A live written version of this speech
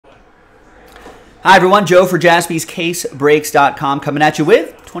Hi everyone, Joe for JaspysCaseBreaks.com coming at you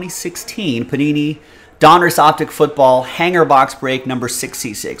with 2016 Panini Donruss Optic Football Hanger Box Break number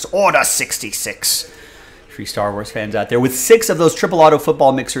 66. Order 66. For you Star Wars fans out there, with 6 of those triple auto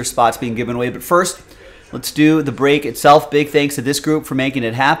football mixer spots being given away. But first, let's do the break itself. Big thanks to this group for making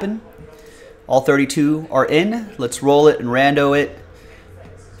it happen. All 32 are in. Let's roll it and rando it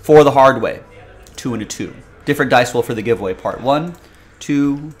for the hard way. 2 and a 2. Different dice roll for the giveaway part. 1,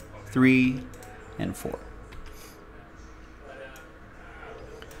 2, 3, and 4.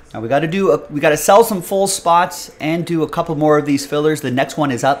 Now we got to sell some full spots and do a couple more of these fillers. The next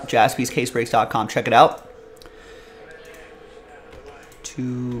one is up. JaspysCaseBreaks.com. Check it out.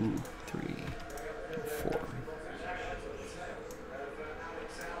 2, 3, and 4.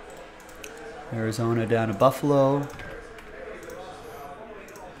 Arizona down to Buffalo.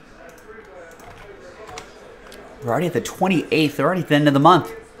 We're already at the 28th. They're already at the end of the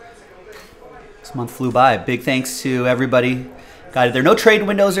month. This month flew by. Big thanks to everybody. Got it there. No trade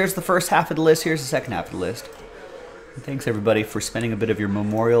windows. There's the first half of the list. Here's the second half of the list. And thanks everybody for spending a bit of your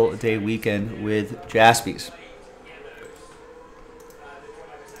Memorial Day weekend with Jaspys.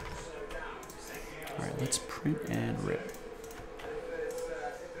 All right, let's print and rip.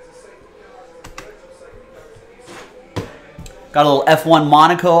 Got a little F1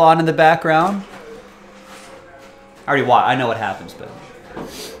 Monaco on in the background. I know what happens, but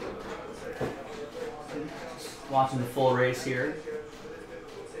watching the full race here.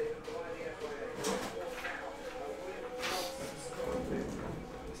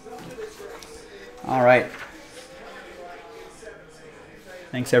 All right.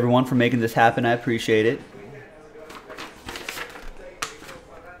 Thanks everyone for making this happen. I appreciate it.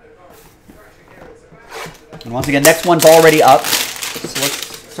 And once again, next one's already up. So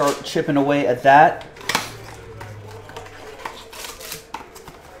let's start chipping away at that.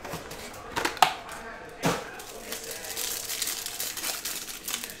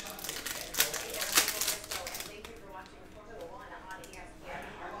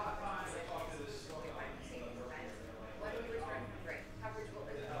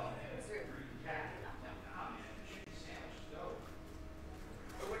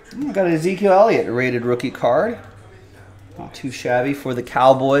 I got an Ezekiel Elliott rated rookie card. Not too shabby for the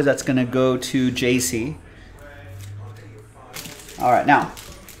Cowboys. That's going to go to JC. All right, now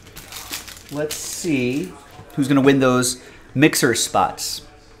let's see who's going to win those mixer spots.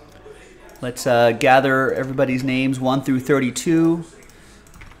 Let's gather everybody's names 1 through 32.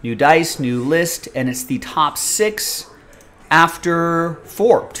 New dice, new list, and it's the top 6 after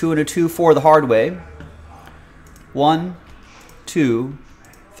 4. 2 and a 2 for the hard way. 1, 2,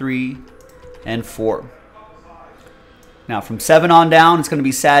 3, and 4. Now from 7 on down, it's going to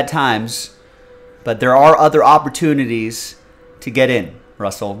be sad times, but there are other opportunities to get in,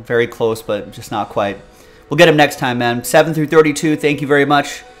 Russell. Very close, but just not quite. We'll get him next time, man. 7 through 32, thank you very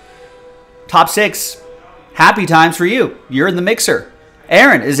much. Top 6, happy times for you. You're in the mixer.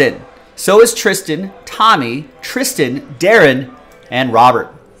 Aaron is in. So is Tristan, Tommy, Tristan, Darren, and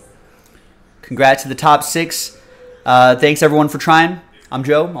Robert. Congrats to the top 6. Thanks everyone for trying. I'm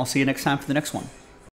Joe. I'll see you next time for the next one.